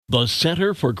The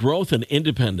Center for Growth and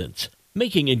Independence,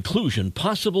 making inclusion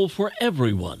possible for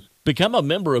everyone. Become a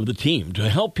member of the team to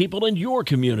help people in your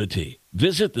community.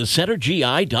 Visit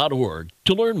thecentergi.org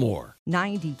to learn more.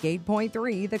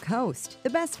 98.3 The Coast. The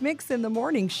best mix in the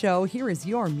morning show. Here is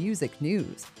your music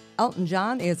news. Elton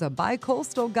John is a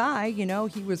bi-coastal guy. You know,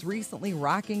 he was recently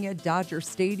rocking at Dodger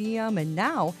Stadium, and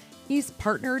now he's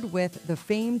partnered with the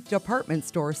famed department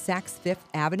store Saks Fifth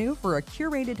Avenue for a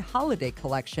curated holiday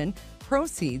collection,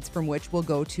 proceeds from which will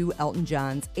go to Elton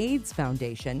John's AIDS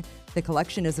Foundation. The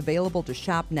collection is available to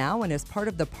shop now, and as part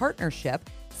of the partnership,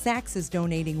 Saks is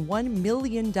donating $1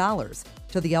 million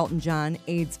to the Elton John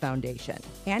AIDS Foundation.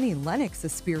 Annie Lennox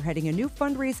is spearheading a new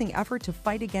fundraising effort to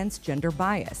fight against gender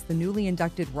bias. The newly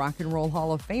inducted Rock and Roll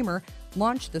Hall of Famer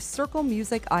launched the Circle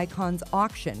Music Icons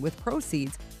auction, with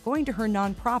proceeds going to her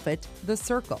nonprofit, The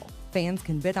Circle. Fans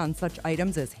can bid on such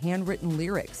items as handwritten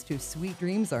lyrics to Sweet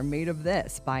Dreams Are Made of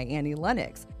This by Annie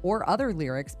Lennox, or other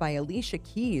lyrics by Alicia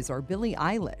Keys or Billie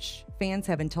Eilish. Fans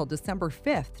have until December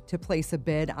 5th to place a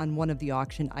bid on one of the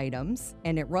auction items,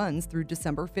 and it runs through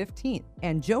December 15th.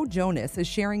 And Joe Jonas is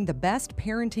sharing the best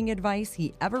parenting advice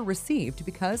he ever received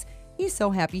because he's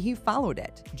so happy he followed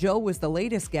it. Joe was the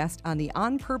latest guest on the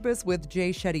On Purpose with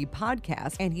Jay Shetty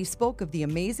podcast, and he spoke of the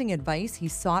amazing advice he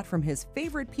sought from his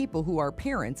favorite people who are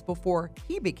parents before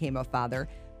he became a father,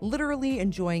 literally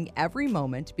enjoying every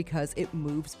moment because it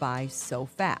moves by so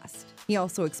fast. He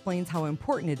also explains how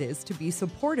important it is to be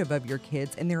supportive of your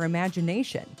kids and their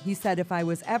imagination. He said, "If I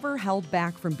was ever held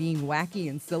back from being wacky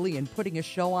and silly and putting a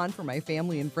show on for my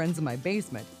family and friends in my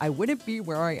basement, I wouldn't be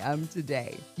where I am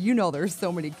today." You know there's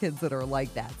so many kids that are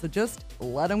like that, so just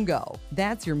let them go.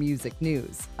 That's your music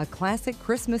news. A classic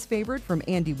Christmas favorite from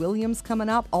Andy Williams coming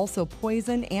up, also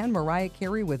Poison and Mariah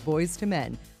Carey with Boyz II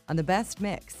Men on the best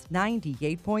mix,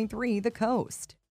 98.3 The Coast.